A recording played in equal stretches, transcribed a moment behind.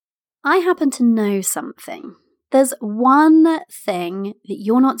I happen to know something. There's one thing that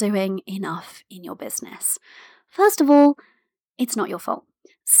you're not doing enough in your business. First of all, it's not your fault.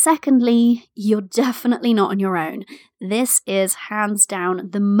 Secondly, you're definitely not on your own. This is hands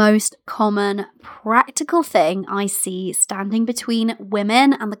down the most common practical thing I see standing between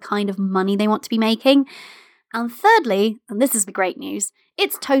women and the kind of money they want to be making. And thirdly, and this is the great news,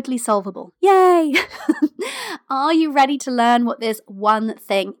 it's totally solvable. Yay! Are you ready to learn what this one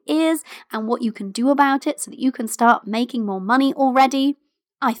thing is and what you can do about it so that you can start making more money already?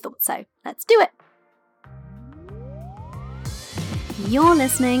 I thought so. Let's do it. You're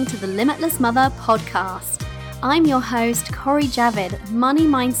listening to the Limitless Mother podcast. I'm your host, Cori Javid, money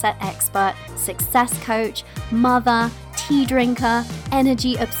mindset expert, success coach, mother, tea drinker,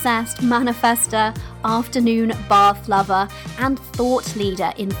 energy obsessed manifester, afternoon bath lover, and thought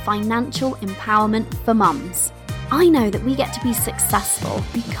leader in financial empowerment for mums. I know that we get to be successful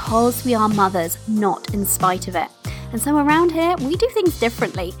because we are mothers, not in spite of it. And so around here, we do things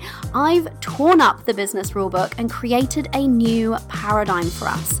differently. I've torn up the business rulebook and created a new paradigm for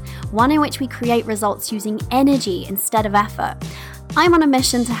us, one in which we create results using energy instead of effort. I'm on a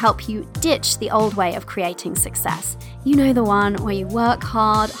mission to help you ditch the old way of creating success. You know, the one where you work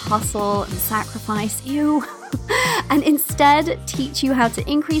hard, hustle, and sacrifice, and instead teach you how to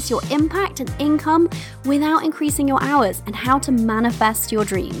increase your impact and income without increasing your hours and how to manifest your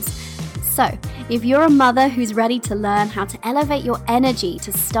dreams. So, if you're a mother who's ready to learn how to elevate your energy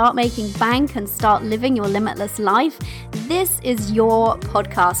to start making bank and start living your limitless life, this is your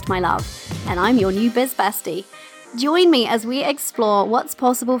podcast, my love. And I'm your new biz bestie. Join me as we explore what's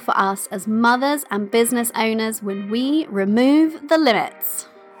possible for us as mothers and business owners when we remove the limits.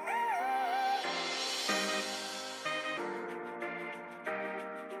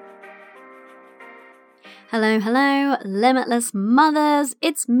 Hello, limitless mothers.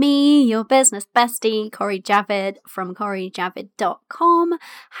 It's me, your business bestie, Cori Javid from CoriJavid.com.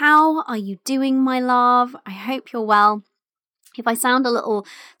 How are you doing, my love? I hope you're well. If I sound a little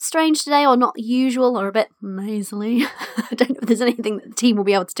strange today or not usual or a bit nasally, I don't know if there's anything that the team will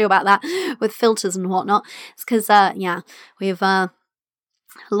be able to do about that with filters and whatnot. It's because, we've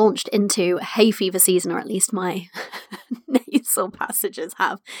launched into hay fever season, or at least my nasal passages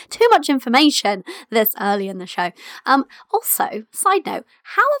have. Too much information this early in the show. Also, side note,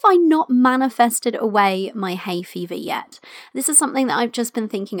 how have I not manifested away my hay fever yet? This is something that I've just been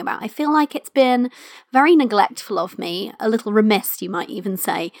thinking about. I feel like it's been very neglectful of me, a little remiss, you might even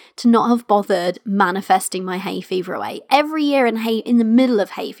say, to not have bothered manifesting my hay fever away. Every year in the middle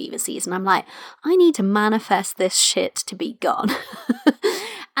of hay fever season, I'm like, I need to manifest this shit to be gone.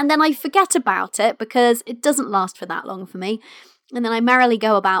 And then I forget about it because it doesn't last for that long for me. And then I merrily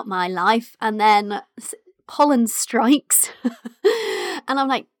go about my life, and then pollen strikes. And I'm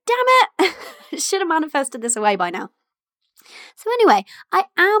like, damn it, should have manifested this away by now. So anyway, I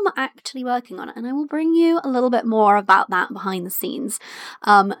am actually working on it, and I will bring you a little bit more about that behind the scenes.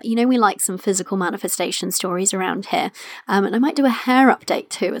 We like some physical manifestation stories around here. And I might do a hair update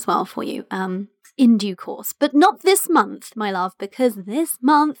too as well for you. In due course, but not this month, my love, because this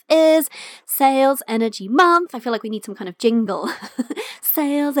month is Sales Energy Month. I feel like we need some kind of jingle.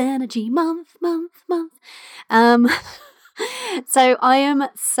 Sales Energy Month. So I am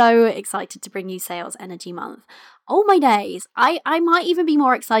so excited to bring you Sales Energy Month. Oh my days. I might even be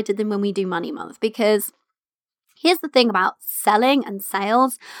more excited than when we do Money Month, because here's the thing about selling and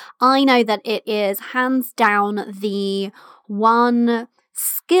sales. I know that it is hands down the one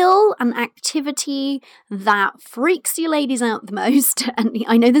skill and activity that freaks you ladies out the most. And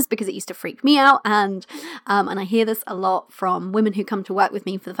I know this because it used to freak me out, and I hear this a lot from women who come to work with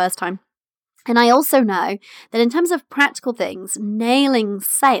me for the first time. And I also know that in terms of practical things, nailing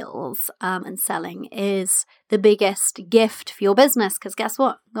sales and selling is the biggest gift for your business, because guess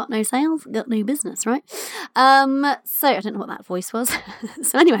what? Got no sales, got no business, right? So I don't know what that voice was.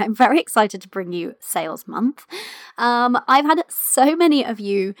 So anyway, I'm very excited to bring you Sales Month. I've had so many of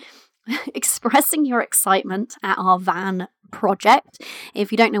you expressing your excitement at our van project.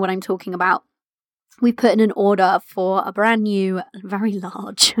 If you don't know what I'm talking about, we put in an order for a brand new, very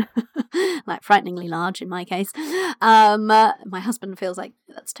large, like frighteningly large in my case. My husband feels like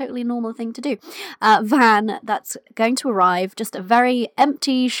that's totally a normal thing to do. Van that's going to arrive, just a very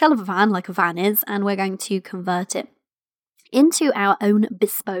empty shell of a van, like a van is, and we're going to convert it into our own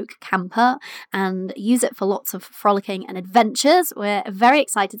bespoke camper and use it for lots of frolicking and adventures. We're very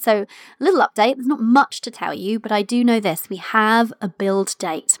excited. So, a little update. There's not much to tell you, but I do know this. We have a build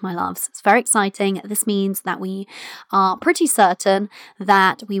date, my loves. It's very exciting. This means that we are pretty certain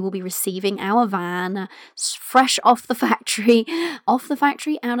that we will be receiving our van fresh out of the factory,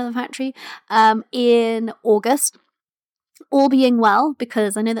 in August. All being well,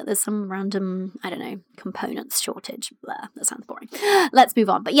 because I know that there's some random, components shortage. Blah, that sounds boring. Let's move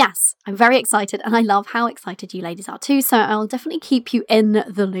on. But yes, I'm very excited, and I love how excited you ladies are too. So I'll definitely keep you in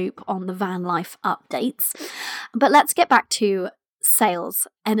the loop on the van life updates. But let's get back to Sales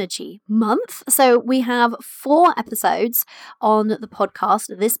Energy Month. So we have 4 episodes on the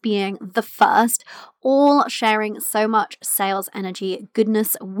podcast, this being the first, all sharing so much sales energy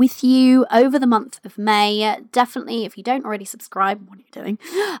goodness with you over the month of May. Definitely, if you don't already subscribe, what are you doing?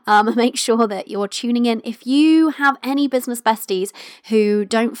 Make sure that you're tuning in. If you have any business besties who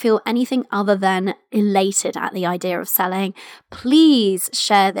don't feel anything other than elated at the idea of selling, please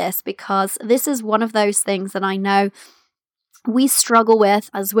share this, because this is one of those things that I know we struggle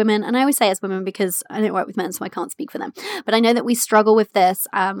with as women. And I always say as women because I don't work with men, so I can't speak for them. But I know that we struggle with this,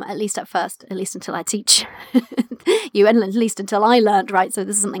 at least at first, at least until I teach you, and at least until I learned, right? So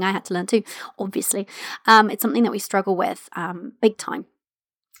this is something I had to learn too, obviously. It's something that we struggle with big time.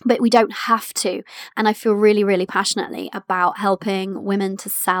 But we don't have to. And I feel really, really passionately about helping women to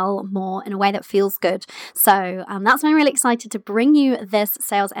sell more in a way that feels good. So that's why I'm really excited to bring you this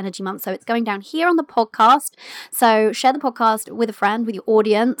Sales Energy Month. So it's going down here on the podcast. So share the podcast with a friend, with your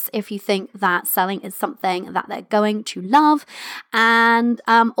audience, if you think that selling is something that they're going to love. And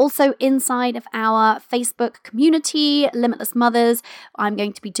also inside of our Facebook community, Limitless Mothers, I'm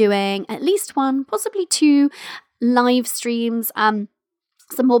going to be doing at least 1, possibly 2 live streams,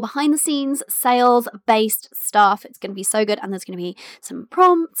 some more behind the scenes sales based stuff. It's going to be so good. And there's going to be some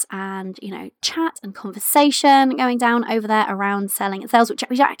prompts and, chat and conversation going down over there around selling and sales, which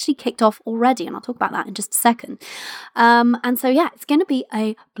we actually kicked off already. And I'll talk about that in just a second. And so, yeah, it's going to be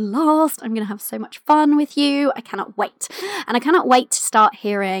a blast. I'm going to have so much fun with you. I cannot wait. And I cannot wait to start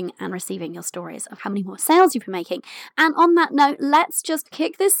hearing and receiving your stories of how many more sales you've been making. And on that note, let's just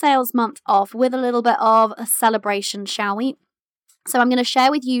kick this sales month off with a little bit of a celebration, shall we? So I'm going to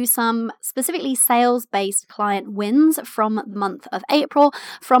share with you some specifically sales-based client wins from the month of April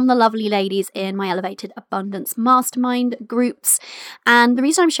from the lovely ladies in my Elevated Abundance Mastermind groups. And the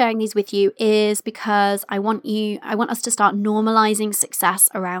reason I'm sharing these with you is because I want us to start normalizing success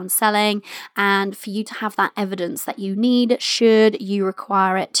around selling, and for you to have that evidence that you need should you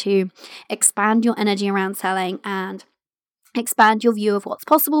require it to expand your energy around selling and expand your view of what's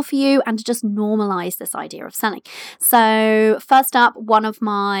possible for you, and to just normalize this idea of selling. So first up, one of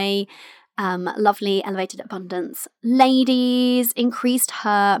my lovely Elevated Abundance ladies increased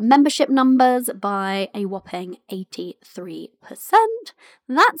her membership numbers by a whopping 83%.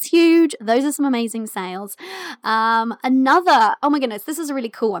 That's huge. Those are some amazing sales. Another, oh my goodness, this is a really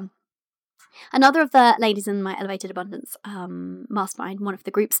cool one. Another of the ladies in my Elevated Abundance mastermind, one of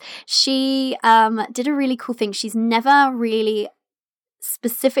the groups, she did a really cool thing. She's never really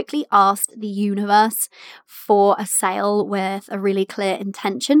specifically asked the universe for a sale with a really clear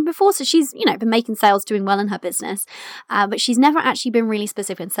intention before. So she's, been making sales, doing well in her business, but she's never actually been really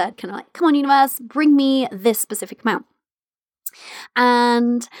specific and said, come on, universe, bring me this specific amount.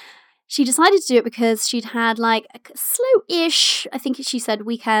 And she decided to do it because she'd had like a slow-ish, I think she said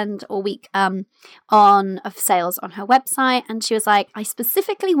weekend or week of sales on her website. And she was like, I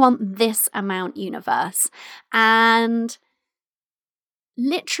specifically want this amount, universe. And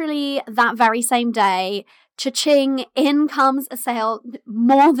literally that very same day, cha-ching, in comes a sale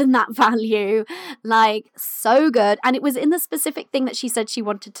more than that value. Like, so good. And it was in the specific thing that she said she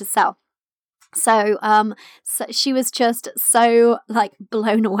wanted to sell. So she was just so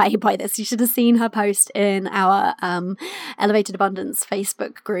blown away by this. You should have seen her post in our Elevated Abundance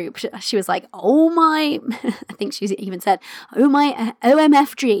Facebook group. She was like, oh my, I think she even said, oh my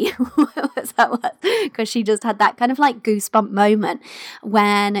OMFG, was that what? Because she just had that kind of goosebump moment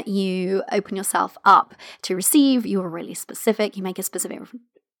when you open yourself up to receive. You're really specific. You make a specific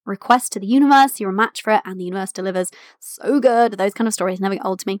request to the universe. You're a match for it, and the universe delivers. So good. Those kind of stories never get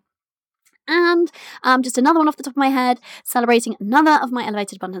old to me. And just another one off the top of my head, celebrating another of my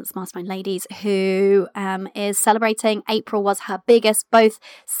Elevated Abundance Mastermind ladies who is celebrating. April was her biggest, both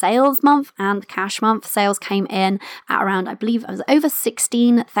sales month and cash month. Sales came in at around, I believe it was over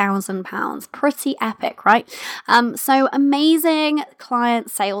 £16,000. Pretty epic, right? So amazing client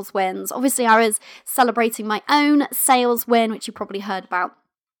sales wins. Obviously, I was celebrating my own sales win, which you probably heard about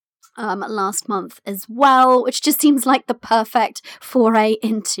last month as well, which just seems like the perfect foray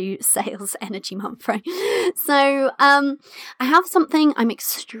into sales energy month, right? So I have something I'm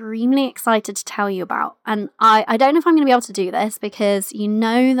extremely excited to tell you about, and I don't know if I'm going to be able to do this because you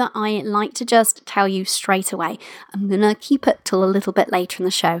know that I like to just tell you straight away. I'm going to keep it till a little bit later in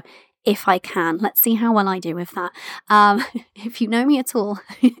the show if I can. Let's see how well I do with that. If you know me at all,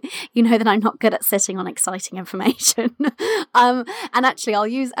 you know that I'm not good at sitting on exciting information. And actually, I'll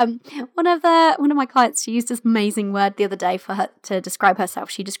use one of my clients. She used this amazing word the other day for her to describe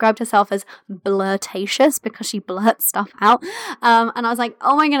herself. She described herself as blurtacious because she blurts stuff out. And I was like,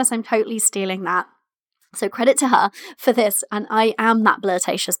 oh my goodness, I'm totally stealing that. So credit to her for this, and I am that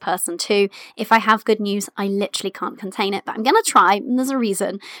blurtacious person too. If I have good news, I literally can't contain it, but I'm going to try, and there's a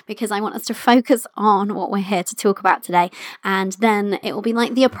reason, because I want us to focus on what we're here to talk about today, and then it will be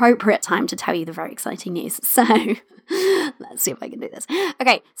like the appropriate time to tell you the very exciting news. So let's see if I can do this.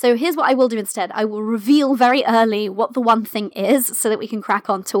 Okay, so here's what I will do instead. I will reveal very early what the one thing is so that we can crack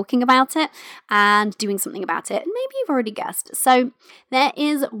on talking about it and doing something about it. And maybe you've already guessed. So there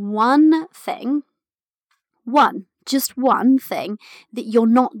is just one thing that you're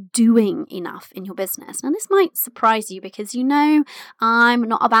not doing enough in your business. Now, this might surprise you because you know I'm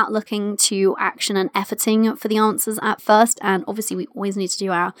not about looking to action and efforting for the answers at first. And obviously, we always need to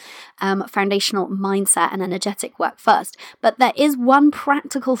do our foundational mindset and energetic work first. But there is one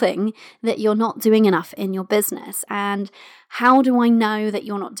practical thing that you're not doing enough in your business. And how do I know that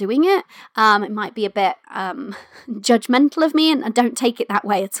you're not doing it? It might be a bit judgmental of me, and I don't take it that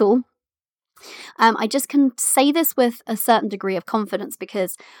way at all. I just can say this with a certain degree of confidence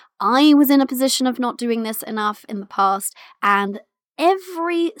because I was in a position of not doing this enough in the past, and I've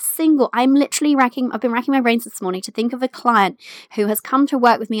been racking my brains this morning to think of a client who has come to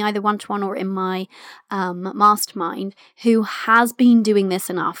work with me either one-to-one or in my mastermind who has been doing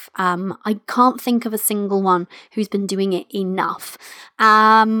this enough. I can't think of a single one who's been doing it enough.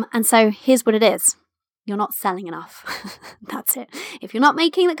 And so here's what it is. You're not selling enough. That's it. If you're not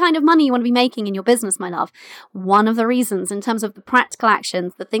making the kind of money you want to be making in your business, my love, one of the reasons in terms of the practical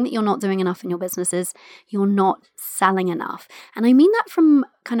actions, the thing that you're not doing enough in your business is you're not selling enough. And I mean that from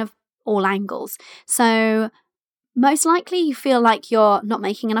kind of all angles. So most likely you feel like you're not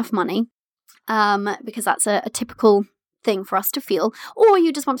making enough money because that's a typical thing for us to feel, or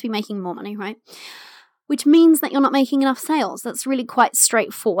you just want to be making more money, right? Which means that you're not making enough sales. That's really quite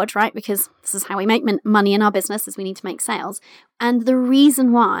straightforward, right? Because this is how we make money in our business, is we need to make sales. And the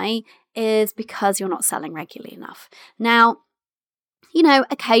reason why is because you're not selling regularly enough. Now, you know,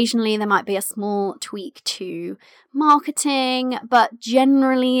 occasionally there might be a small tweak to marketing, but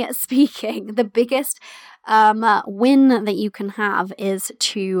generally speaking, the biggest win that you can have is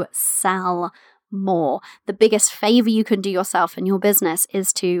to sell more. The biggest favor you can do yourself in your business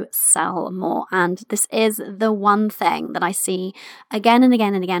is to sell more. And this is the one thing that I see again and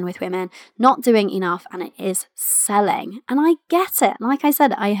again and again with women not doing enough, and it is selling. And I get it. Like I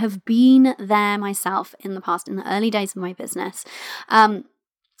said, I have been there myself in the past, in the early days of my business.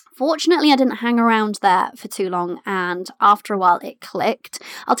 Fortunately, I didn't hang around there for too long, and after a while it clicked.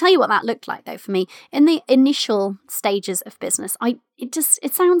 I'll tell you what that looked like though for me. In the initial stages of business,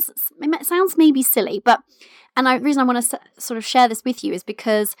 it sounds maybe silly, but the reason I want to sort of share this with you is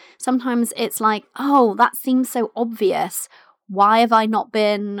because sometimes it's like, oh, that seems so obvious. Why have I not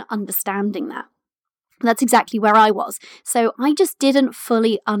been understanding that? That's exactly where I was. So I just didn't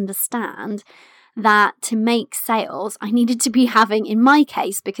fully understand that to make sales, I needed to be having, in my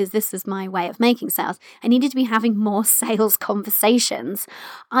case, because this is my way of making sales, I needed to be having more sales conversations.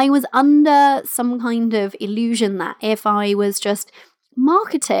 I was under some kind of illusion that if I was just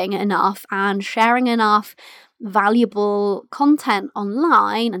marketing enough and sharing enough valuable content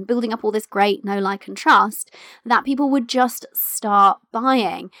online and building up all this great know, like, and trust, that people would just start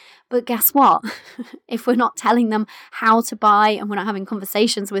buying. But guess what? If we're not telling them how to buy and we're not having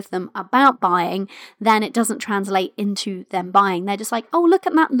conversations with them about buying, then it doesn't translate into them buying. They're just like, oh, look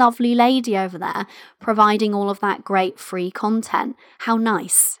at that lovely lady over there providing all of that great free content. How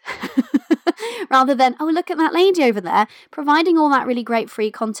nice. Rather than, oh, look at that lady over there providing all that really great free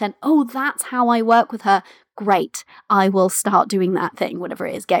content. Oh, that's how I work with her. Great. I will start doing that thing, whatever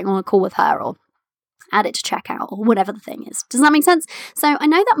it is, getting on a call with her or add it to checkout or whatever the thing is. Does that make sense? So I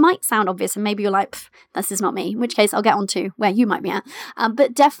know that might sound obvious and maybe you're like, this is not me, in which case I'll get on to where you might be at.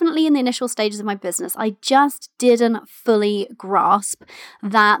 But definitely in the initial stages of my business, I just didn't fully grasp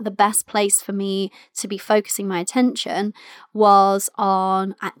that the best place for me to be focusing my attention was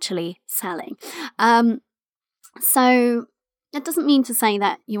on actually selling. So It doesn't mean to say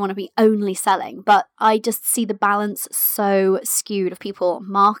that you want to be only selling, but I just see the balance so skewed of people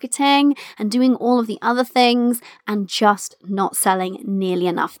marketing and doing all of the other things and just not selling nearly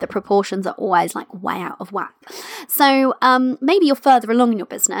enough. The proportions are always like way out of whack. So maybe you're further along in your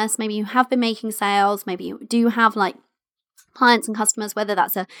business. Maybe you have been making sales. Maybe you do have like clients and customers, whether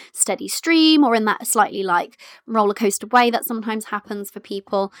that's a steady stream or in that slightly like roller coaster way that sometimes happens for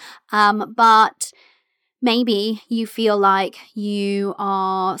people. But maybe you feel like you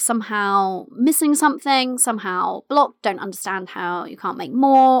are somehow missing something, somehow blocked, don't understand how you can't make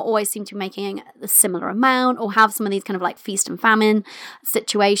more, always seem to be making a similar amount, or have some of these kind of like feast and famine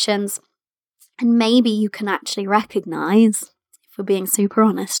situations. And maybe you can actually recognize, if we're being super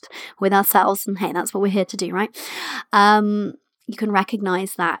honest with ourselves, and hey, that's what we're here to do, right? You can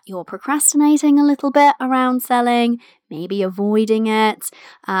recognize that you're procrastinating a little bit around selling, maybe avoiding it,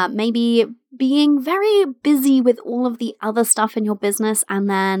 maybe being very busy with all of the other stuff in your business and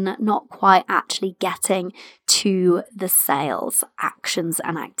then not quite actually getting to the sales actions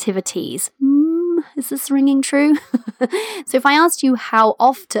and activities. Is this ringing true? So if I asked you how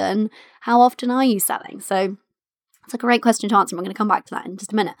often are you selling? So it's a great question to answer. I'm going to come back to that in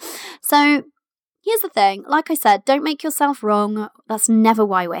just a minute. So here's the thing. Like I said, don't make yourself wrong. That's never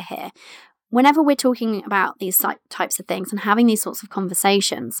why we're here. Whenever we're talking about these types of things and having these sorts of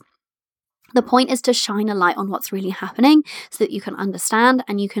conversations, the point is to shine a light on what's really happening so that you can understand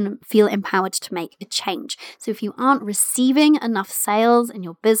and you can feel empowered to make a change. So if you aren't receiving enough sales in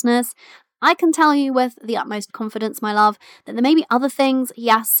your business, I can tell you with the utmost confidence, my love, that there may be other things,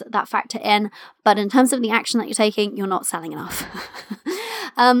 yes, that factor in, but in terms of the action that you're taking, you're not selling enough.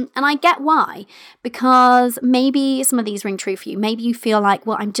 And I get why, because maybe some of these ring true for you. Maybe you feel like,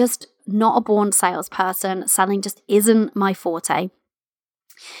 well, I'm just not a born salesperson. Selling just isn't my forte.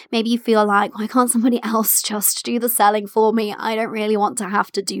 Maybe you feel like, why can't somebody else just do the selling for me? I don't really want to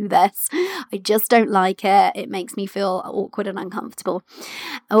have to do this. I just don't like it. It makes me feel awkward and uncomfortable.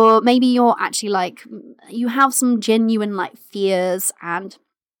 Or maybe you're actually like, you have some genuine like fears and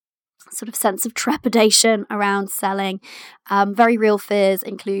sort of sense of trepidation around selling. Very real fears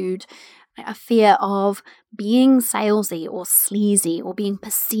include a fear of being salesy or sleazy or being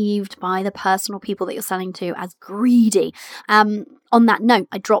perceived by the person or people that you're selling to as greedy. On that note,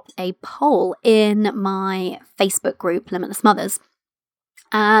 I dropped a poll in my Facebook group, Limitless Mothers,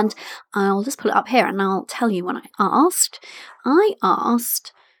 and I'll just pull it up here and I'll tell you what I asked. I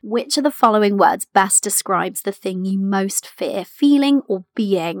asked, which of the following words best describes the thing you most fear feeling or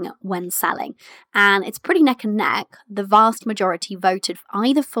being when selling? And it's pretty neck and neck. The vast majority voted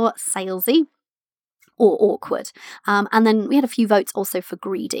either for salesy or awkward. And then we had a few votes also for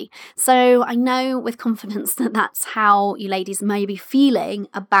greedy. So I know with confidence that that's how you ladies may be feeling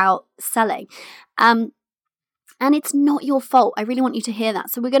about selling. And it's not your fault. I really want you to hear that.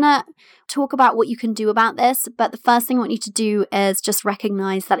 So we're going to talk about what you can do about this. But the first thing I want you to do is just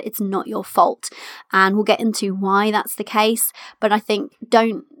recognize that it's not your fault. And we'll get into why that's the case. But I think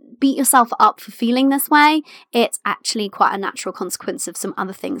don't beat yourself up for feeling this way. It's actually quite a natural consequence of some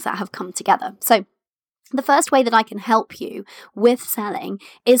other things that have come together. So the first way that I can help you with selling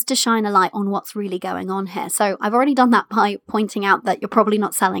is to shine a light on what's really going on here. So I've already done that by pointing out that you're probably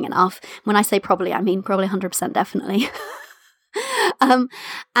not selling enough. When I say probably, I mean probably 100% definitely.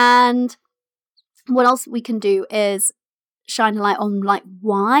 And what else we can do is shine a light on like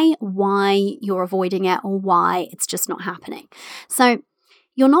why you're avoiding it or why it's just not happening. So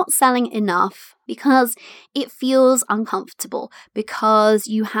you're not selling enough because it feels uncomfortable, because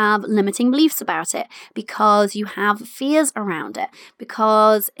you have limiting beliefs about it, because you have fears around it,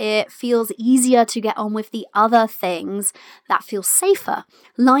 because it feels easier to get on with the other things that feel safer,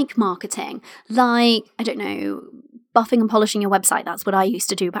 like marketing, like, I don't know, buffing and polishing your website. That's what I used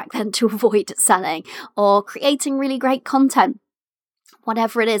to do back then to avoid selling, or creating really great content.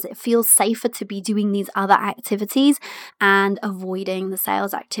 Whatever it is, it feels safer to be doing these other activities and avoiding the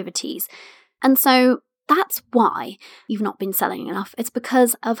sales activities. And so that's why you've not been selling enough. It's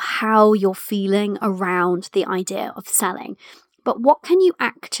because of how you're feeling around the idea of selling. But what can you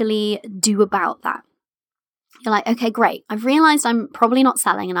actually do about that? You're like, okay, great. I've realized I'm probably not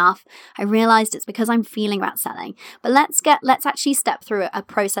selling enough. I realized it's because I'm feeling about selling. But let's actually step through a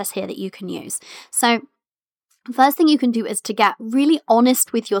process here that you can use. So first thing you can do is to get really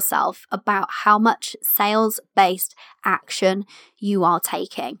honest with yourself about how much sales-based action you are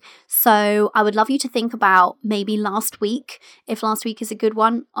taking. So I would love you to think about maybe last week, if last week is a good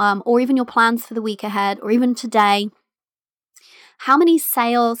one, or even your plans for the week ahead, or even today. How many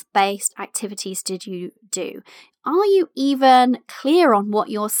sales-based activities did you do? are you even clear on what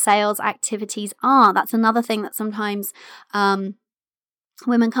your sales activities are? That's another thing that sometimes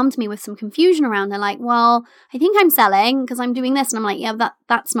women come to me with some confusion around. They're like, well, I think I'm selling because I'm doing this. And I'm like, yeah,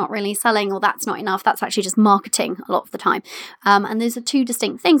 that's not really selling, or that's not enough. That's actually just marketing a lot of the time. And those are two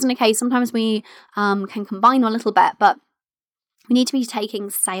distinct things. And okay, sometimes we can combine them a little bit, but we need to be taking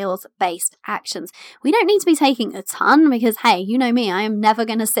sales-based actions. We don't need to be taking a ton because, hey, you know me, I am never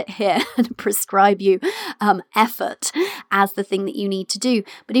going to sit here and prescribe you effort as the thing that you need to do.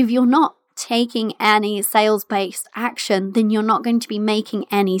 But if you're not taking any sales-based action, then you're not going to be making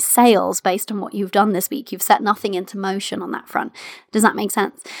any sales based on what you've done this week. You've set nothing into motion on that front. Does that make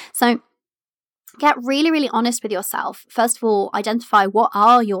sense? So get really, really honest with yourself. First of all, identify what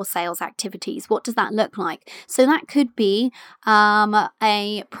are your sales activities? What does that look like? So that could be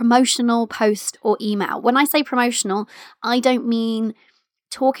a promotional post or email. When I say promotional, I don't mean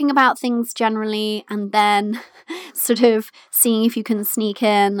talking about things generally and then sort of seeing if you can sneak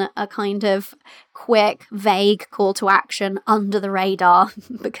in a kind of quick, vague call to action under the radar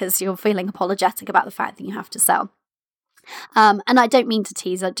because you're feeling apologetic about the fact that you have to sell. And I don't mean to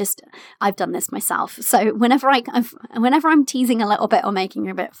tease, I've done this myself. So whenever I'm teasing a little bit or making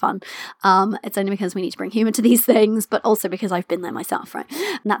it a bit fun, it's only because we need to bring humor to these things, but also because I've been there myself, right?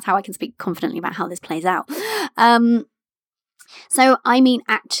 And that's how I can speak confidently about how this plays out. So I mean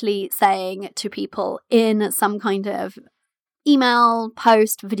actually saying to people in some kind of email,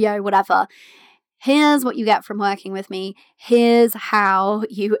 post, video, whatever, here's what you get from working with me. Here's how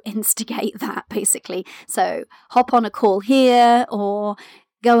you instigate that, basically. So hop on a call here or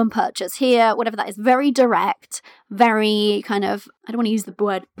go and purchase here, whatever that is. Very direct, very kind of, I don't want to use the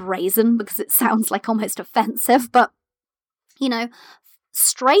word brazen because it sounds like almost offensive, but, you know,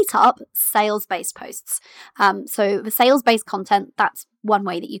 straight up sales-based posts. So the sales-based content, that's one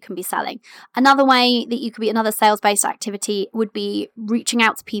way that you can be selling. Another way that you could be, another sales-based activity would be reaching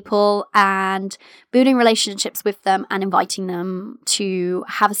out to people and building relationships with them and inviting them to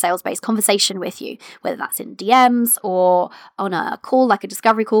have a sales-based conversation with you, whether that's in DMs or on a call, like a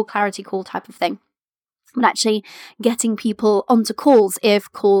discovery call, clarity call type of thing. But actually getting people onto calls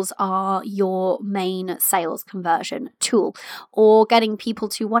if calls are your main sales conversion tool, or getting people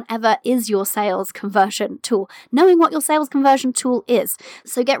to whatever is your sales conversion tool, knowing what your sales conversion tool is.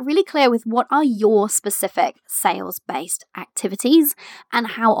 So get really clear with what are your specific sales-based activities and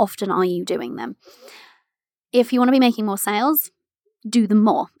how often are you doing them. If you want to be making more sales, do them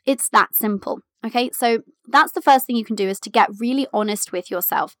more. It's that simple. Okay, so that's the first thing you can do, is to get really honest with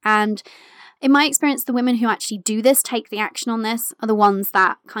yourself. And in my experience, the women who actually do this, take the action on this, are the ones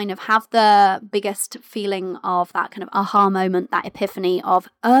that kind of have the biggest feeling of that kind of aha moment, that epiphany of,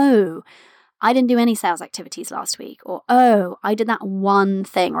 oh, I didn't do any sales activities last week, or, oh, I did that one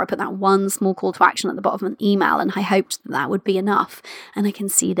thing, or I put that one small call to action at the bottom of an email and I hoped that would be enough. And I can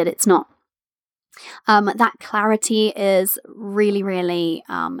see that it's not. That clarity is really, really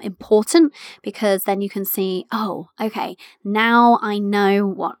important, because then you can see, oh, okay, now I know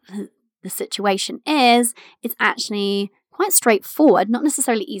what the situation is. It's actually quite straightforward, not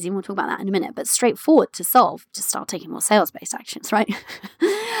necessarily easy, and we'll talk about that in a minute, but straightforward to solve. Just start taking more sales-based actions, right?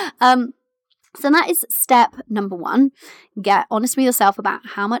 So that is step number 1. Get honest with yourself about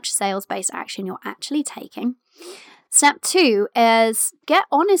how much sales-based action you're actually taking. Step 2 is get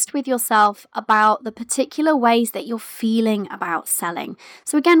honest with yourself about the particular ways that you're feeling about selling.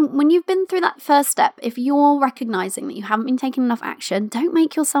 So again, when you've been through that first step, if you're recognizing that you haven't been taking enough action, don't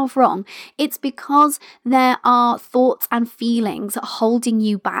make yourself wrong. It's because there are thoughts and feelings holding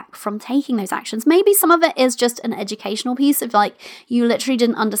you back from taking those actions. Maybe some of it is just an educational piece of like, you literally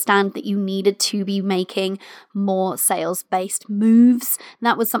didn't understand that you needed to be making more sales-based moves.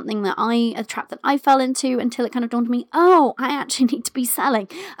 That was something that a trap that I fell into until it kind of dawned on me, oh, I actually need to be selling.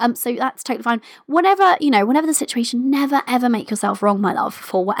 So that's totally fine. Whatever the situation, never ever make yourself wrong, my love,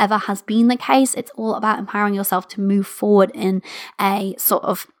 for whatever has been the case. It's all about empowering yourself to move forward in a sort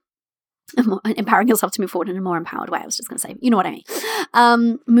of empowering yourself to move forward in a more empowered way. I was just going to say, you know what I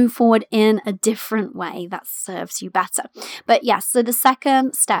mean. Move forward in a different way that serves you better. But yes, so the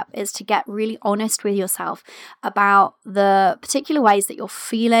second step is to get really honest with yourself about the particular ways that you're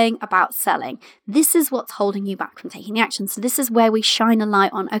feeling about selling. This is what's holding you back from taking the action. So this is where we shine a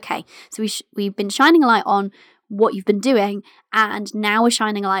light on, okay, so we've been shining a light on what you've been doing, and now we're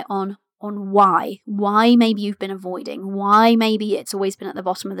shining a light on why maybe you've been avoiding, why maybe it's always been at the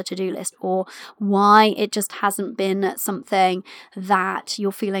bottom of the to-do list, or why it just hasn't been something that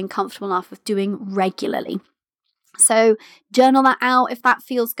you're feeling comfortable enough with doing regularly. So journal that out if that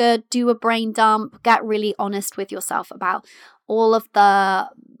feels good. Do a brain dump. Get really honest with yourself about all of the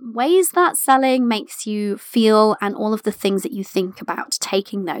ways that selling makes you feel and all of the things that you think about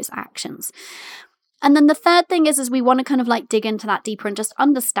taking those actions. And then the third thing is we want to kind of like dig into that deeper and just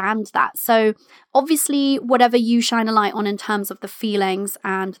understand that. So obviously, whatever you shine a light on in terms of the feelings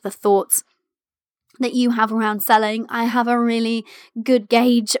and the thoughts that you have around selling, I have a really good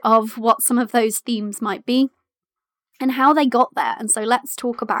gauge of what some of those themes might be and how they got there. And so let's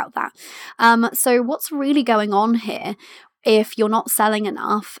talk about that. So what's really going on here, if you're not selling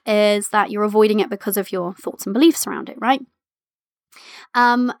enough, is that you're avoiding it because of your thoughts and beliefs around it, right?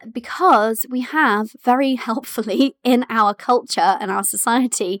 Because we have very helpfully in our culture and our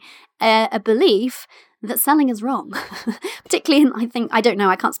society a belief that selling is wrong, particularly in, I don't know,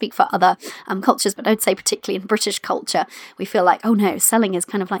 I can't speak for other cultures, but I'd say particularly in British culture, we feel like, oh no, selling is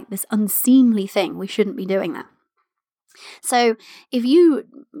kind of like this unseemly thing. We shouldn't be doing that. So if you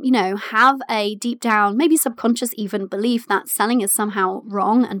have a deep down, maybe subconscious even belief that selling is somehow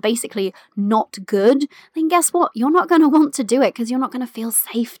wrong and basically not good, then guess what? You're not going to want to do it because you're not going to feel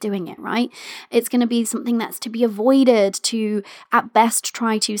safe doing it, right? It's going to be something that's to be avoided, to at best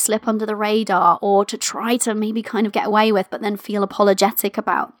try to slip under the radar or to try to maybe kind of get away with, but then feel apologetic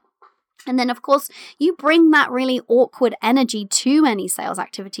about. And then, of course, you bring that really awkward energy to any sales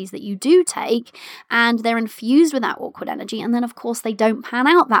activities that you do take, and they're infused with that awkward energy. And then, of course, they don't pan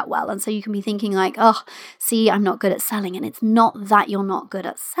out that well. And so you can be thinking like, oh, see, I'm not good at selling. And it's not that you're not good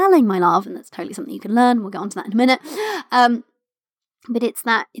at selling, my love. And that's totally something you can learn. We'll get onto that in a minute. But it's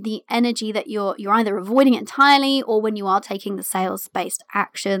that the energy that you're either avoiding it entirely, or when you are taking the sales-based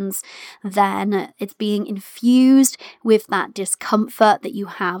actions, then it's being infused with that discomfort that you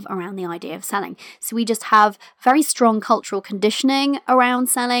have around the idea of selling. So we just have very strong cultural conditioning around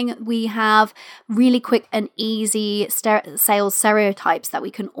selling. We have really quick and easy sales stereotypes that we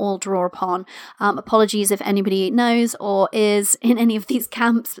can all draw upon. Apologies if anybody knows or is in any of these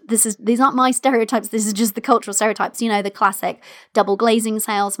camps. These aren't my stereotypes. This is just the cultural stereotypes. The classic double glazing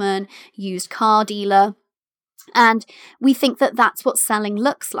salesman, used car dealer. And we think that that's what selling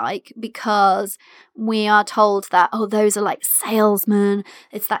looks like because we are told that, oh, those are like salesmen.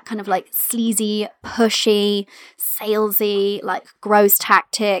 It's that kind of like sleazy, pushy, salesy, like gross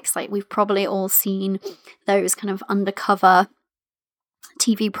tactics. Like we've probably all seen those kind of undercover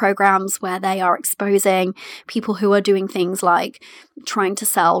TV programs where they are exposing people who are doing things like trying to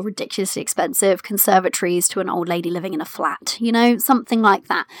sell ridiculously expensive conservatories to an old lady living in a flat, something like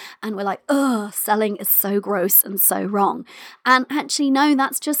that. And we're like, oh, selling is so gross and so wrong. And actually, no,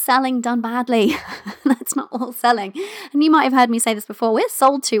 that's just selling done badly. That's not all selling. And you might have heard me say this before. We're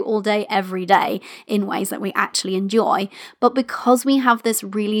sold to all day, every day in ways that we actually enjoy. But because we have this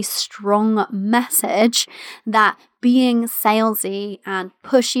really strong message that being salesy and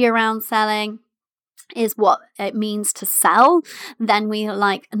pushy around selling is what it means to sell, then we're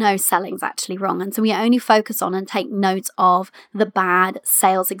like, no, selling's actually wrong. And so we only focus on and take notes of the bad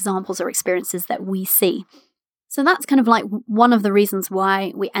sales examples or experiences that we see. So that's kind of like one of the reasons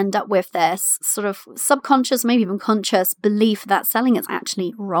why we end up with this sort of subconscious, maybe even conscious belief that selling is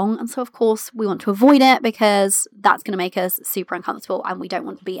actually wrong. And so, of course, we want to avoid it because that's going to make us super uncomfortable and we don't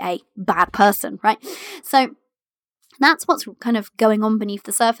want to be a bad person, right? So that's what's kind of going on beneath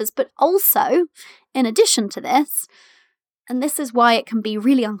the surface. But also, in addition to this, and this is why it can be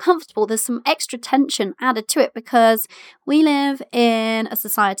really uncomfortable, there's some extra tension added to it because we live in a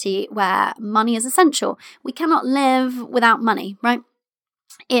society where money is essential. We cannot live without money, right?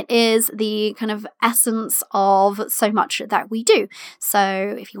 It is the kind of essence of so much that we do.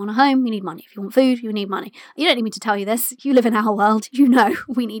 So if you want a home, you need money. If you want food, you need money. You don't need me to tell you this. You live in our world. You know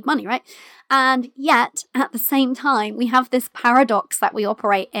we need money, right? And yet, at the same time, we have this paradox that we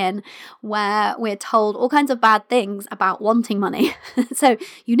operate in where we're told all kinds of bad things about wanting money. So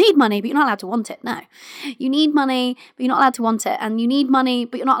you need money, but you're not allowed to want it. No. You need money, but you're not allowed to want it. And you need money,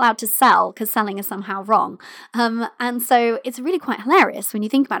 but you're not allowed to sell because selling is somehow wrong. And so it's really quite hilarious when you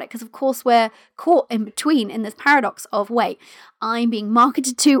think about it because, of course, we're caught in between in this paradox of, wait, I'm being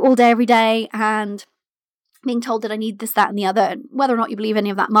marketed to all day, every day, and being told that I need this, that, and the other. And whether or not you believe any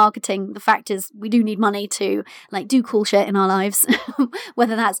of that marketing, the fact is we do need money to like do cool shit in our lives,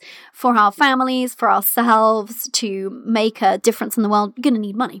 whether that's for our families, for ourselves, to make a difference in the world. You're going to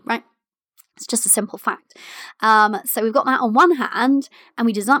need money, right? It's just a simple fact. So we've got that on one hand, and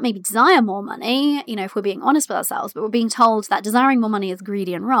we maybe desire more money, if we're being honest with ourselves, but we're being told that desiring more money is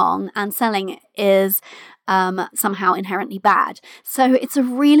greedy and wrong, and selling is somehow inherently bad. So it's a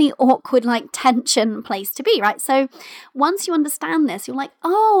really awkward, like, tension place to be, right? So once you understand this, you're like,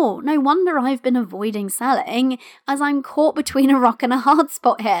 oh, no wonder I've been avoiding selling, as I'm caught between a rock and a hard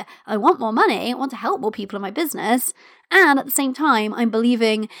spot here. I want more money, I want to help more people in my business, and at the same time, I'm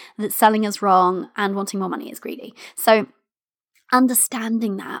believing that selling is wrong and wanting more money is greedy. So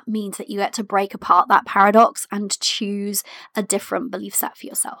understanding that means that you get to break apart that paradox and choose a different belief set for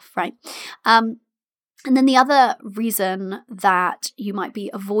yourself, right? And then the other reason that you might be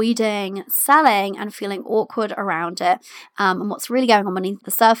avoiding selling and feeling awkward around it, and what's really going on beneath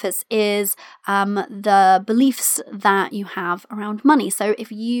the surface, is the beliefs that you have around money. So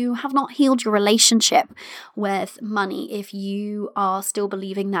if you have not healed your relationship with money, if you are still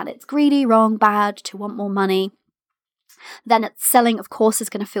believing that it's greedy, wrong, bad to want more money, then selling, of course, is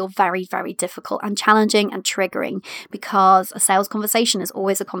going to feel very, very difficult and challenging and triggering, because a sales conversation is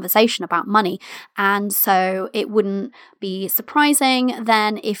always a conversation about money. And so it wouldn't be surprising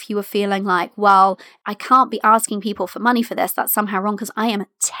then if you were feeling like, well, I can't be asking people for money for this. That's somehow wrong because I am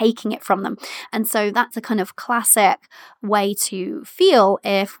taking it from them. And so that's a kind of classic way to feel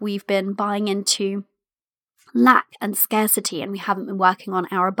if we've been buying into lack and scarcity and we haven't been working on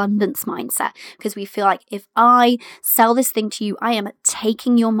our abundance mindset, because we feel like if I sell this thing to you, I am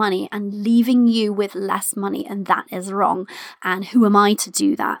taking your money and leaving you with less money, and that is wrong. And who am I to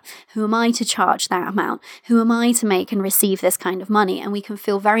do that? Who am I to charge that amount? Who am I to make and receive this kind of money? And we can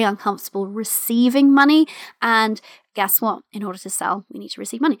feel very uncomfortable receiving money. And guess what? In order to sell, we need to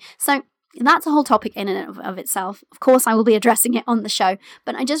receive money. So that's a whole topic in and of itself. Of course, I will be addressing it on the show,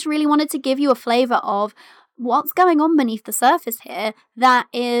 but I just really wanted to give you a flavor of what's going on beneath the surface here that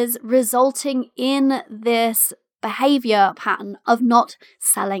is resulting in this behavior pattern of not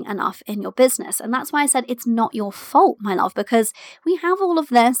selling enough in your business. And that's why I said it's not your fault, my love, because we have all of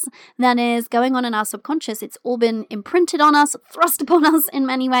this that is going on in our subconscious. It's all been imprinted on us, thrust upon us in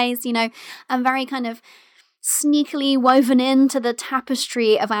many ways, and very kind of sneakily woven into the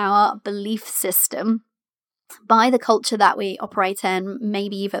tapestry of our belief system by the culture that we operate in,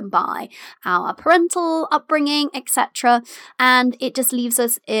 maybe even by our parental upbringing, etc. And it just leaves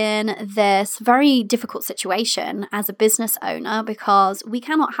us in this very difficult situation as a business owner, because we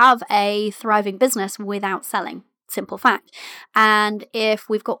cannot have a thriving business without selling. Simple fact. And if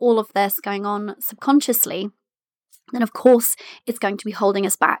we've got all of this going on subconsciously, then of course it's going to be holding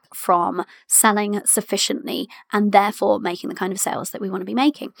us back from selling sufficiently and therefore making the kind of sales that we want to be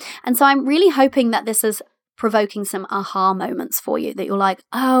making. And so I'm really hoping that this is provoking some aha moments for you, that you're like,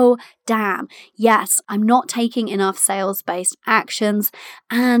 oh, damn, yes, I'm not taking enough sales-based actions,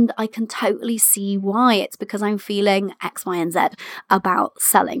 and I can totally see why. It's because I'm feeling X, Y, and Z about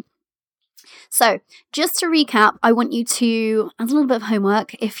selling. So just to recap, I want you to, as a little bit of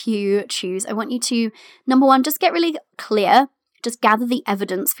homework, if you choose, I want you to, number one, just get really clear. Just gather the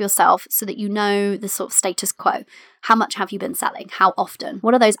evidence for yourself so that you know the sort of status quo. How much have you been selling? How often?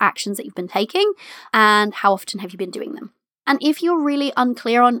 What are those actions that you've been taking? And how often have you been doing them? And if you're really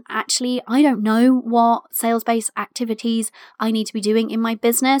unclear on, actually, I don't know what sales-based activities I need to be doing in my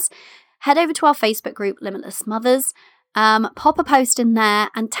business, head over to our Facebook group, Limitless Mothers. Pop a post in there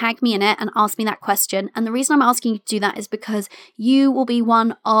and tag me in it and ask me that question. And the reason I'm asking you to do that is because you will be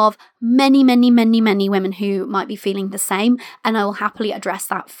one of many, many, many, many women who might be feeling the same, and I will happily address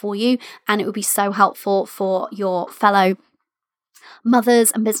that for you. And it would be so helpful for your fellow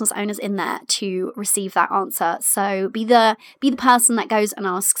mothers and business owners in there to receive that answer. So be the person that goes and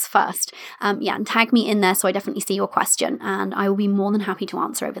asks first. And tag me in there so I definitely see your question, and I will be more than happy to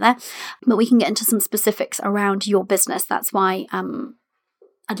answer over there. But we can get into some specifics around your business. That's why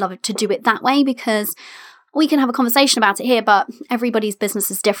I'd love to do it that way, because we can have a conversation about it here, but everybody's business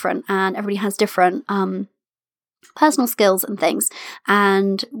is different and everybody has different personal skills and things,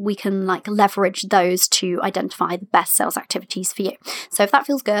 and we can leverage those to identify the best sales activities for you. So if that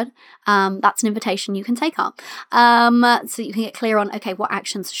feels good, that's an invitation you can take up, so you can get clear on, okay, what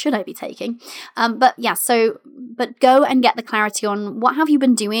actions should I be taking? But go and get the clarity on what have you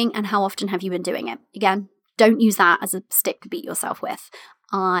been doing and how often have you been doing it. Again, don't use that as a stick to beat yourself with.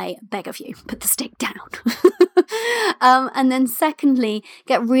 I beg of you, put the stick down. And then secondly,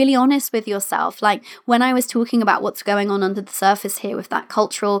 get really honest with yourself. Like when I was talking about what's going on under the surface here with that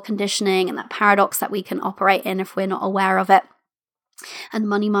cultural conditioning and that paradox that we can operate in if we're not aware of it, and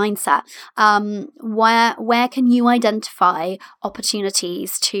money mindset, where can you identify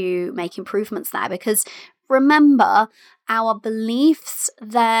opportunities to make improvements there? Because remember, our beliefs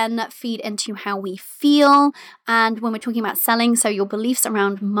then feed into how we feel. And when we're talking about selling, so your beliefs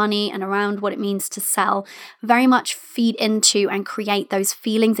around money and around what it means to sell very much feed into and create those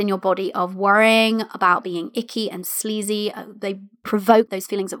feelings in your body of worrying about being icky and sleazy. They provoke those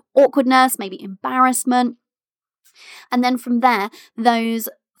feelings of awkwardness, maybe embarrassment. And then from there, those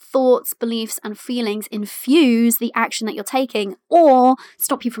thoughts, beliefs, and feelings infuse the action that you're taking or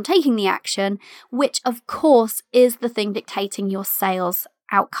stop you from taking the action, which of course is the thing dictating your sales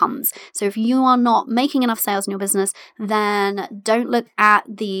outcomes. So if you are not making enough sales in your business, then don't look at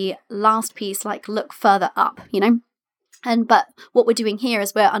the last piece, like look further up, But what we're doing here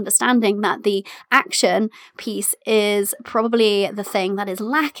is we're understanding that the action piece is probably the thing that is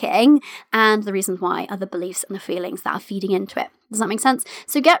lacking, and the reasons why are the beliefs and the feelings that are feeding into it. Does that make sense?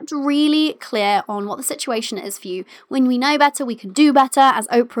 So get really clear on what the situation is for you. When we know better, we can do better, as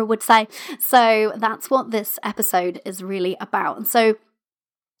Oprah would say. So that's what this episode is really about. And so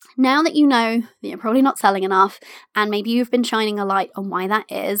now that you know that you're probably not selling enough, and maybe you've been shining a light on why that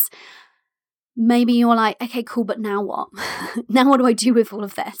is, maybe you're like, okay, cool, but now what? Now what do I do with all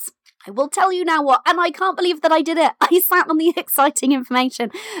of this? I will tell you now what, and I can't believe that I did it. I sat on the exciting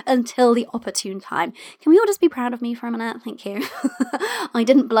information until the opportune time. Can we all just be proud of me for a minute? Thank you. I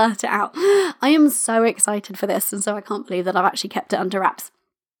didn't blurt it out. I am so excited for this, and so I can't believe that I've actually kept it under wraps.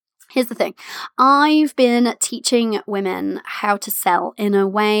 Here's the thing. I've been teaching women how to sell in a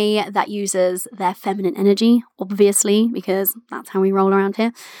way that uses their feminine energy, obviously, because that's how we roll around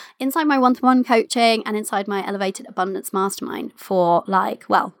here, inside my one-to-one coaching and inside my Elevated Abundance Mastermind for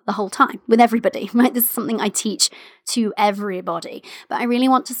the whole time with everybody, right? This is something I teach to everybody. But I really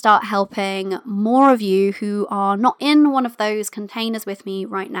want to start helping more of you who are not in one of those containers with me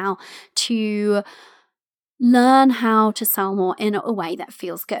right now to learn how to sell more in a way that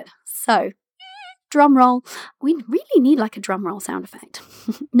feels good. So, drum roll. We really need like a drum roll sound effect.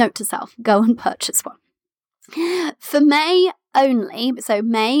 Note to self, go and purchase one. For May only, so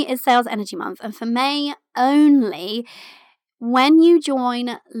May is Sales Energy Month, and for May only, when you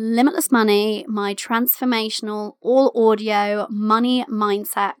join Limitless Money, my transformational all-audio money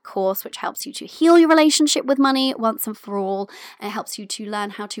mindset course, which helps you to heal your relationship with money once and for all, it helps you to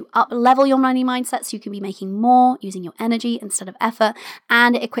learn how to up-level your money mindset so you can be making more using your energy instead of effort,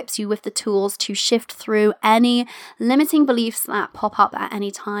 and it equips you with the tools to shift through any limiting beliefs that pop up at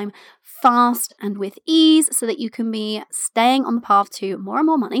any time fast and with ease so that you can be staying on the path to more and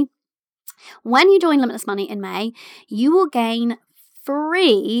more money. When you join Limitless Money in May, you will gain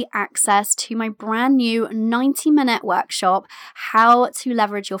free access to my brand new 90-minute workshop, How to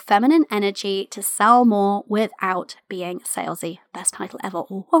Leverage Your Feminine Energy to Sell More Without Being Salesy. Best title ever,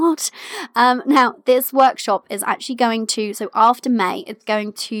 or what? Now, this workshop is actually going to, so after May, it's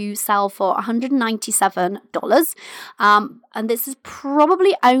going to sell for $197. And this is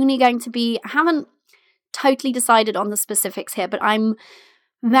probably only going to be, I haven't totally decided on the specifics here, but I'm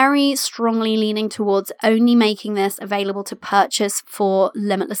very strongly leaning towards only making this available to purchase for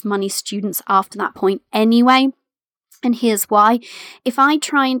Limitless Money students after that point anyway. And here's why. If I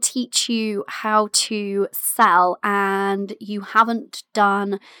try and teach you how to sell and you haven't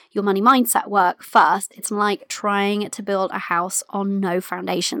done your money mindset work first, it's like trying to build a house on no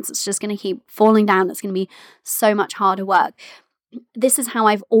foundations. It's just going to keep falling down. It's going to be so much harder work. This is how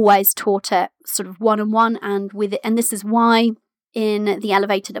I've always taught it, sort of one-on-one and with it. And this is why in the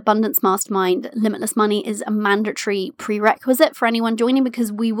Elevated Abundance Mastermind, Limitless Money is a mandatory prerequisite for anyone joining, because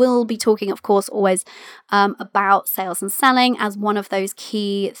we will be talking, of course, always about sales and selling as one of those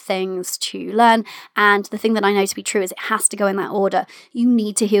key things to learn. And the thing that I know to be true is it has to go in that order. You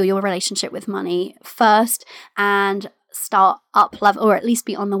need to heal your relationship with money first and start up level, or at least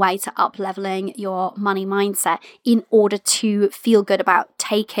be on the way to up leveling your money mindset in order to feel good about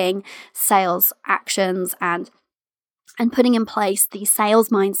taking sales actions and putting in place the sales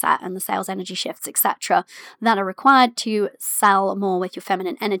mindset and the sales energy shifts, etc., that are required to sell more with your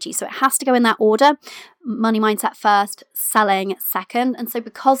feminine energy. So it has to go in that order: money mindset first, selling second. And so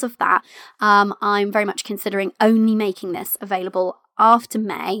because of that, I'm very much considering only making this available after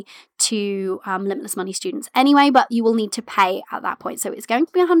May to Limitless Money students anyway, but you will need to pay at that point. So it's going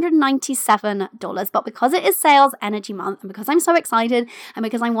to be $197, but because it is Sales Energy Month, and because I'm so excited, and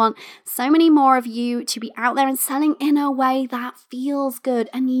because I want so many more of you to be out there and selling in a way that feels good.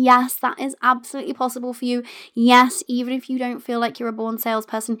 And yes, that is absolutely possible for you. Yes, even if you don't feel like you're a born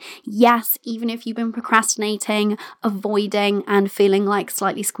salesperson. Yes, even if you've been procrastinating, avoiding, and feeling like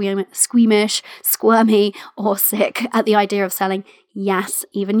slightly squeamish, squirmy, or sick at the idea of selling. Yes,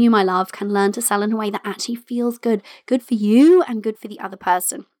 even you, my love, can learn to sell in a way that actually feels good. Good for you and good for the other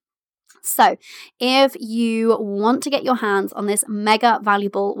person. So if you want to get your hands on this mega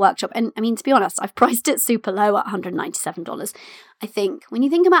valuable workshop, and I mean, to be honest, I've priced it super low at $197. I think when you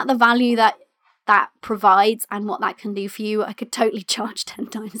think about the value that provides and what that can do for you, I could totally charge 10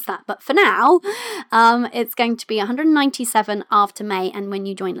 times that. But for now, it's going to be $197 after May. And when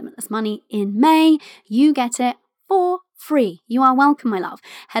you join Limitless Money in May, you get it for free. You are welcome, my love.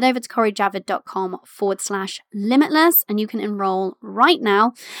 Head over to CoriJavid.com/limitless and you can enroll right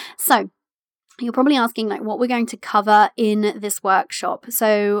now. So you're probably asking what we're going to cover in this workshop.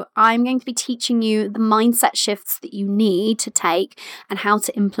 So I'm going to be teaching you the mindset shifts that you need to take and how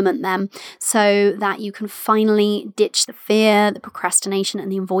to implement them so that you can finally ditch the fear, the procrastination,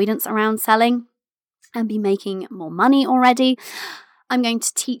 and the avoidance around selling and be making more money already. I'm going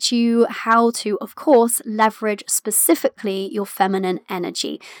to teach you how to, of course, leverage specifically your feminine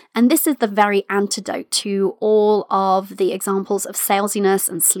energy. And this is the very antidote to all of the examples of salesiness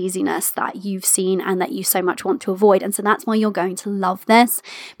and sleaziness that you've seen and that you so much want to avoid. And so that's why you're going to love this,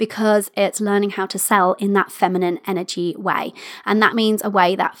 because it's learning how to sell in that feminine energy way. And that means a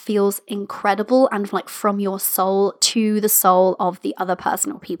way that feels incredible and from your soul to the soul of the other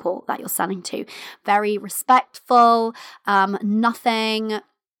person or people that you're selling to. Very respectful, nothing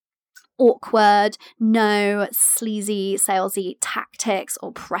awkward, no sleazy, salesy tactics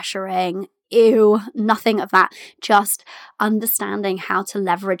or pressuring. Ew, nothing of that. Just understanding how to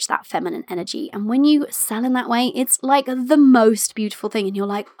leverage that feminine energy. And when you sell in that way, it's like the most beautiful thing. And you're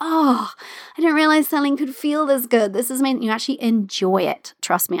like, oh, I didn't realize selling could feel this good. This is meant you actually enjoy it.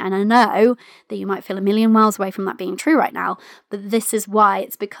 Trust me. And I know that you might feel a million miles away from that being true right now. But this is why.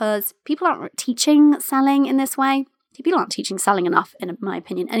 It's because people aren't teaching selling in this way. People aren't teaching selling enough, in my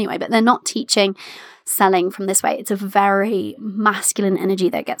opinion, anyway, but they're not teaching selling from this way. It's a very masculine energy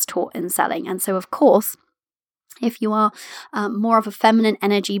that gets taught in selling. And so, of course, if you are more of a feminine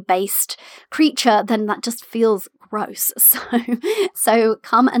energy based creature, then that just feels gross. So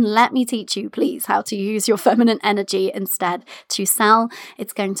come and let me teach you, please, how to use your feminine energy instead to sell.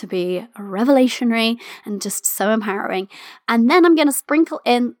 It's going to be revelationary and just so empowering. And then I'm going to sprinkle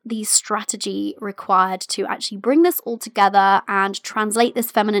in the strategy required to actually bring this all together and translate this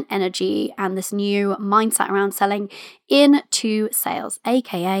feminine energy and this new mindset around selling into sales,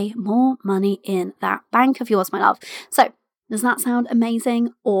 aka more money in that bank of yours, my love. So does that sound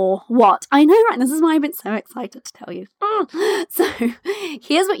amazing or what? I know, right? This is why I've been so excited to tell you. So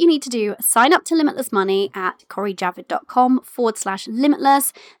here's what you need to do. Sign up to Limitless Money at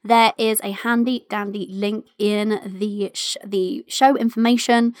CoriJavid.com/limitless. There is a handy dandy link in the show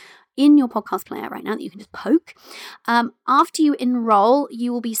information in your podcast player right now that you can just poke. After you enroll,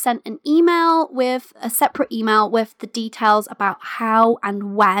 you will be sent an email with a separate email with the details about how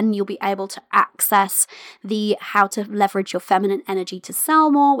and when you'll be able to access the how to leverage your feminine energy to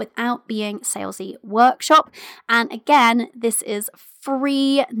sell more without being salesy workshop. And again, this is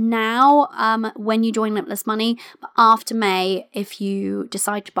free now when you join Limitless Money, but after May, if you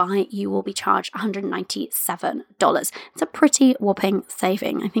decide to buy, you will be charged $197. It's a pretty whopping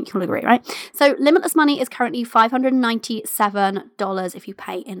saving. I think you'll agree, right? So Limitless Money is currently $597 if you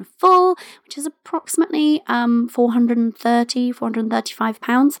pay in full, which is approximately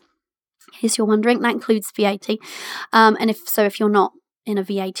 £435. In case you're wondering, that includes VAT. And if you're not in a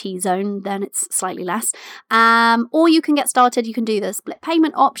VAT zone, then it's slightly less. Or you can get started. You can do the split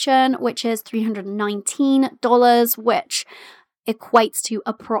payment option, which is $319, which equates to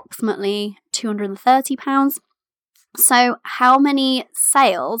approximately £230. So how many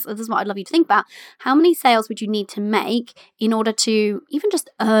sales, this is what I'd love you to think about, how many sales would you need to make in order to even just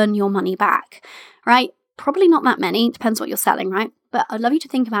earn your money back, right? Probably not that many, depends what you're selling, right? But I'd love you to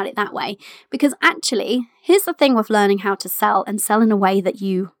think about it that way, because actually, here's the thing with learning how to sell and sell in a way that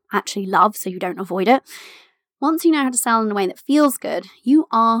you actually love so you don't avoid it. Once you know how to sell in a way that feels good, you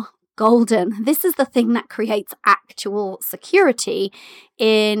are golden. This is the thing that creates actual security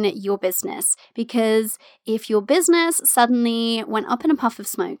in your business, because if your business suddenly went up in a puff of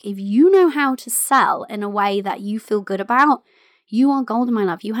smoke, if you know how to sell in a way that you feel good about, you are golden, my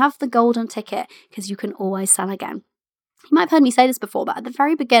love. You have the golden ticket because you can always sell again. You might have heard me say this before, but at the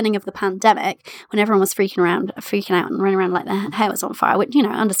very beginning of the pandemic, when everyone was freaking out and running around like their hair was on fire, which,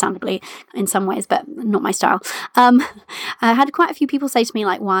 understandably in some ways, but not my style. I had quite a few people say to me,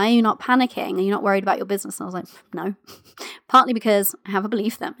 like, why are you not panicking? Are you not worried about your business? And I was like, no. Partly because I have a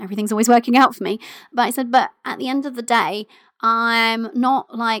belief that everything's always working out for me. But I said, but at the end of the day, I'm not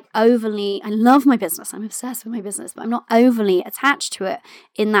I love my business. I'm obsessed with my business, but I'm not overly attached to it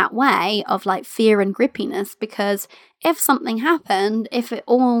in that way of fear and grippiness, because if something happened, if it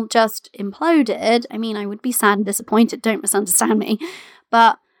all just imploded, I would be sad and disappointed. Don't misunderstand me.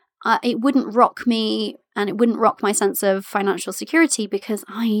 But it wouldn't rock me and it wouldn't rock my sense of financial security, because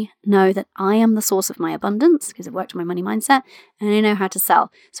I know that I am the source of my abundance, because I've worked on my money mindset and I know how to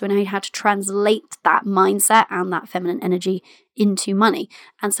sell. So I know how to translate that mindset and that feminine energy into money.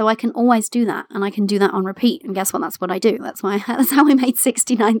 And so I can always do that, and I can do that on repeat. And guess what? That's what I do. That's how I made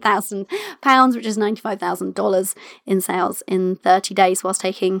 £69,000, which is $95,000 in sales in 30 days whilst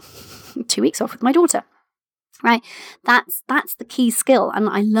taking 2 weeks off with my daughter. Right? That's the key skill, and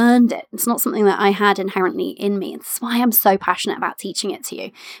I learned it. It's not something that I had inherently in me. That's why I'm so passionate about teaching it to you,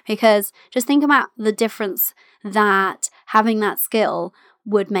 because just think about the difference that having that skill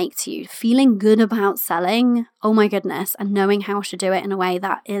would make to you. Feeling good about selling, oh my goodness, and knowing how to do it in a way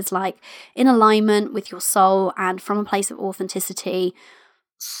that is like in alignment with your soul and from a place of authenticity.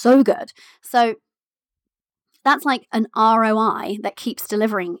 So good. So that's like an ROI that keeps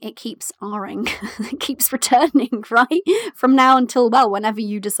delivering. It keeps R-ing. It keeps returning, right? From now until, well, whenever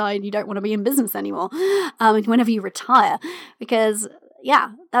you decide you don't want to be in business anymore, and whenever you retire, because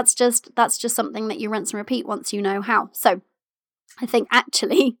yeah, that's just something that you rinse and repeat once you know how. So I think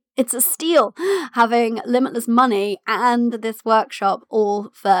actually it's a steal having Limitless Money and this workshop all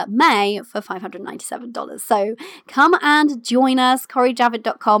for May for $597. So come and join us,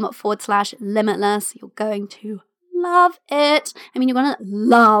 CoriJavid.com/limitless. You're going to love it. I mean, you're going to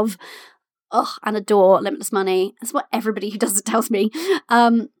love and adore Limitless Money. That's what everybody who does it tells me.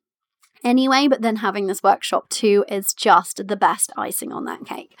 Anyway, but then having this workshop too is just the best icing on that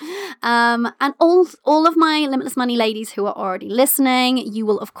cake. And all of my Limitless Money ladies who are already listening, you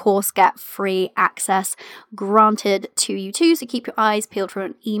will of course get free access granted to you too. So keep your eyes peeled for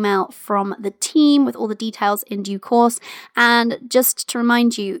an email from the team with all the details in due course. And just to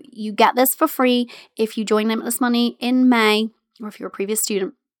remind you, you get this for free if you join Limitless Money in May, or if you're a previous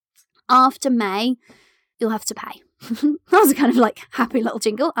student. After May, you'll have to pay. That was a kind of like happy little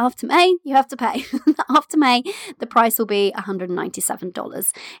jingle. After May, you have to pay. After May, the price will be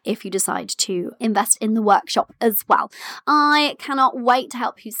 $197 if you decide to invest in the workshop as well. I cannot wait to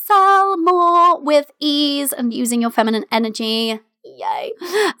help you sell more with ease and using your feminine energy. Yay.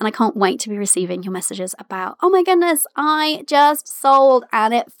 And I can't wait to be receiving your messages about, oh my goodness, I just sold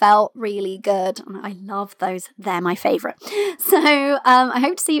and it felt really good. And I love those. They're my favorite. So I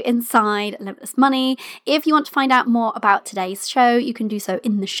hope to see you inside Limitless Money. If you want to find out more about today's show, you can do so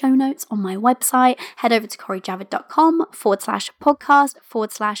in the show notes on my website. Head over to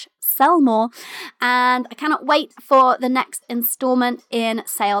CoriJavid.com/podcast/sell more. And I cannot wait for the next installment in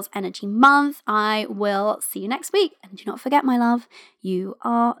Sales Energy Month. I will see you next week. And do not forget, my love, you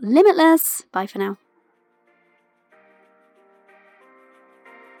are limitless. Bye for now.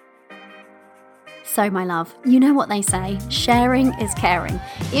 So, my love, you know what they say, sharing is caring.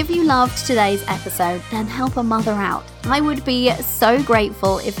 If you loved today's episode, then help a mother out. I would be so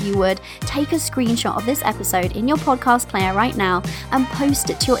grateful if you would take a screenshot of this episode in your podcast player right now and post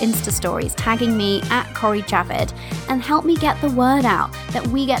it to your Insta stories, tagging me at Cori Javid, and help me get the word out that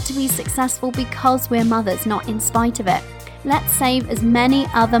we get to be successful because we're mothers, not in spite of it. Let's save as many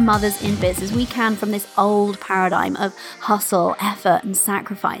other mothers in biz as we can from this old paradigm of hustle, effort, and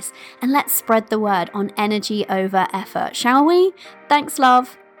sacrifice. And let's spread the word on energy over effort, shall we? Thanks,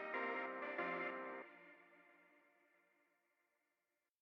 love.